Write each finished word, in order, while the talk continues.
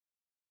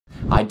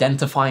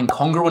Identifying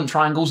congruent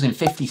triangles in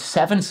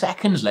 57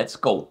 seconds, let's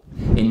go.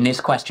 In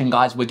this question,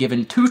 guys, we're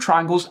given two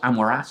triangles and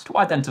we're asked to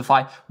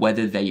identify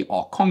whether they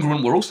are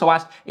congruent. We're also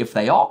asked if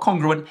they are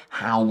congruent,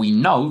 how we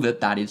know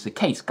that that is the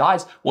case.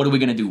 Guys, what are we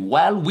going to do?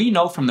 Well, we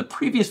know from the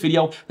previous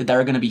video that there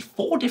are going to be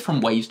 4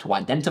 different ways to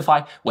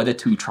identify whether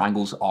two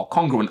triangles are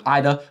congruent.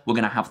 Either we're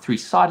going to have 3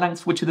 side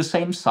lengths which are the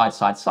same, side,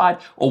 side, side,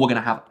 or we're going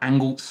to have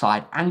angle,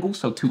 side, angle,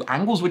 so 2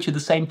 angles which are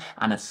the same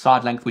and a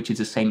side length which is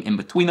the same in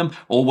between them,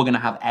 or we're going to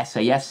have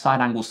SAS,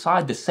 side, angle,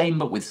 side, the same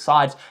but with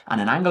sides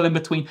and an angle in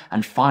between,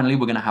 and finally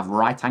we're going to have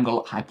right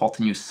angle,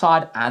 hypotenuse,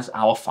 side as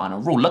our final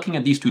rule. Looking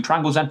at these two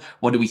triangles then,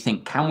 what do we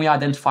think? Can we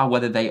identify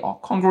whether they are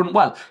congruent?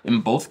 Well,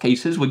 in both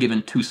cases we're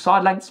given 2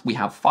 side lengths. We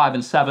have 5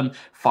 and 7,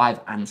 5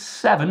 and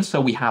 7,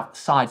 so we have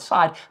side,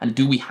 side, and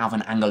do we have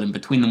an angle in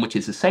between them which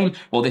is the same?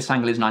 Well, this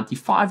angle is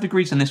 95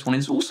 degrees and this one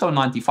is also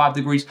 95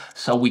 degrees,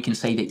 so we can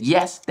say that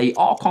yes, they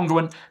are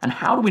congruent. And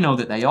how do we know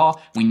that they are?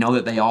 We know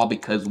that they are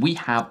because we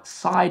have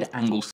side angle